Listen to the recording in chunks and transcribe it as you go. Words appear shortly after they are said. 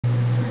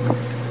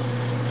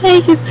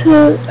make it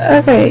to,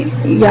 okay,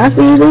 y'all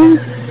see this?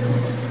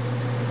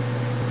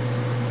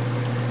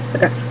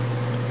 Okay,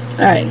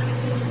 alright.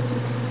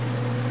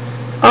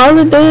 All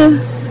of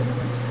this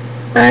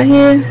right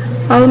here,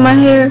 all of my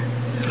hair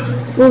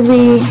will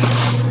be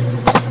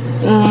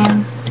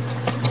in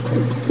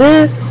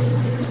this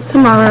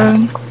tomorrow.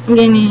 I'm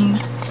getting,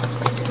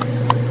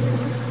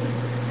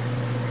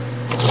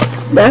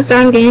 that's why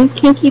I'm getting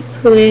Kinky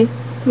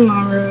Twist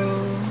tomorrow.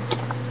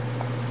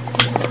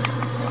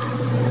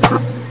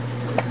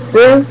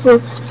 This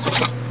was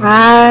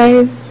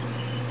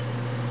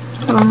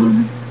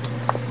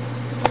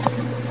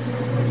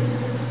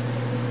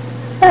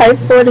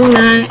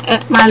 $5.49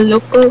 at my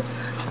local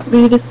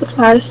beauty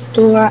supply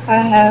store. I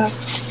have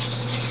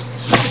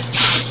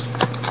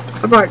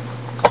about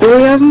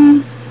 3 of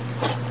them.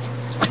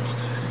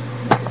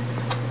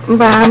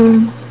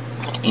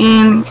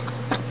 And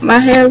my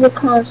hair will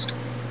cost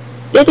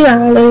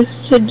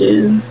 $50 to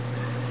do.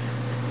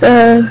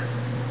 So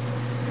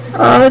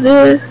all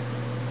this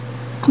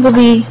will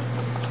be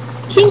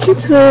Kinky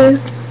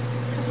Twist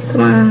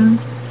tomorrow.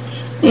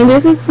 And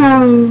this is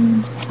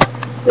from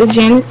the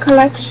Janet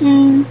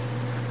collection.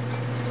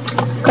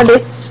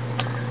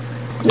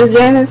 The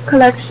Janet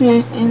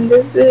collection, and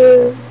this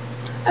is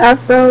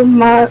Afro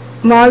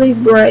Molly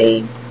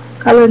Braid,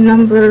 color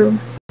number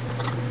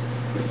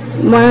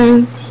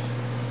 1,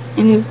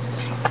 and it's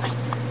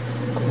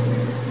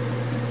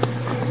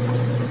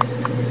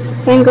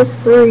finger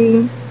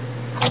free.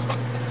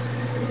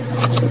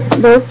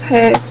 Both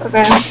packs.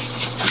 Okay,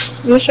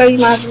 let me show you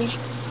my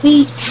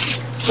receipt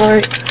for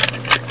it.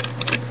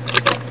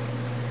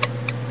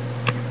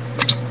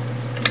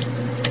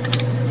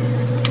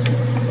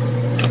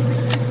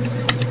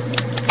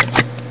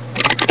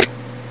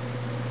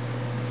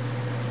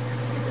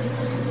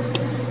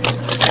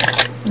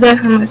 That's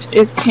how much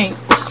it came.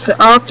 So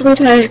all 3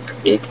 packs,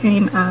 it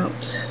came out.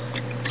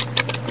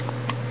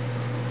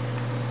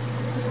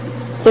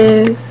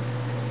 This,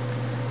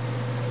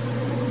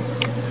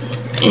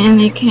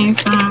 and it came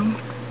from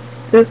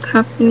this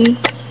company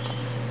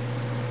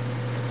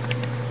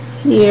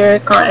here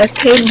called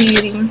SK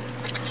Beauty.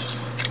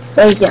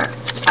 So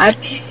yes, I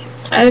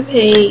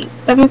paid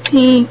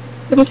 $17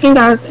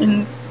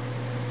 and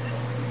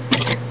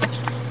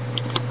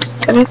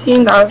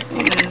 $17.30.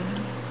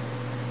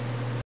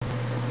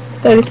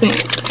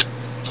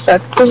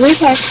 That's 3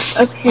 packs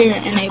of hair,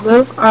 and they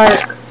both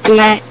are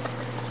black.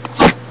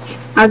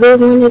 I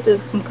just wanted to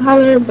do some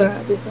color, but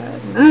I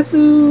decided not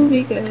to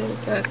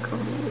because that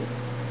color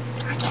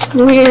is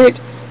weird,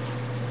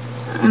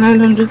 and I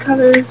don't do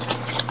colors.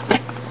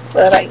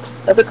 But like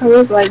other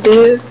colors like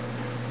this,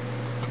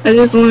 I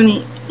just want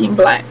it in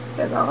black.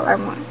 That's all I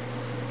want.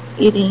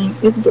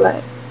 It's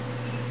black.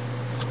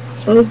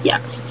 So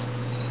yes.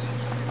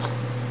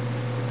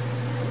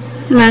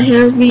 My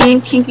hair is being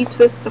Kinky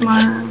Twist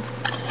tomorrow.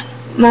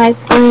 My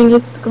friend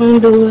is going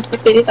to do it for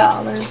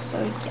 $50, so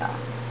yeah.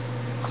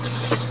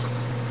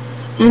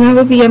 And I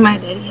will be at my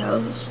daddy's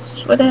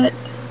house for that.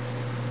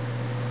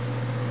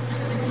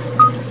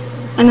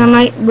 And I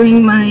might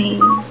bring my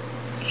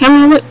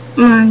camera with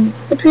my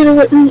computer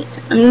with me.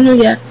 I don't know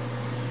yet.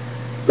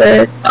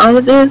 But all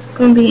of this is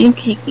going to be in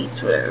Kinky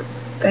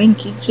Twist.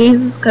 Thank you,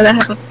 Jesus, because I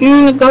have a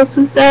funeral to go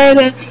to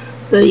Saturday.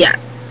 So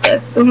yes,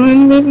 that's the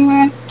one reason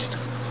why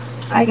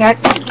I got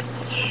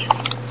these.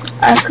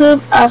 I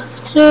should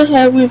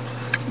have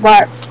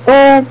bought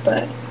 4,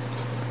 but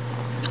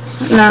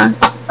nah,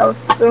 I was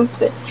still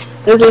fit.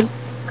 Because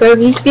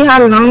you see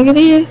how long it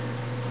is?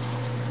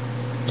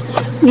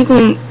 You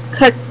can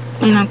cut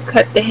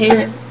the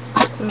hair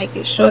to make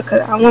it short,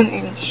 because I want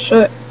it in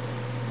short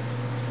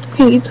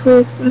Kinky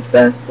Twists and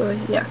stuff. So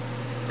yeah,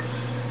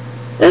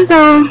 that's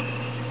all.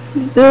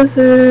 This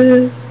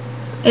is,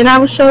 and I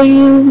will show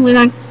you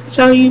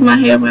my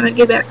hair when I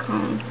get back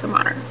home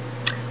tomorrow.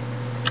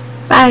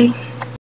 Bye.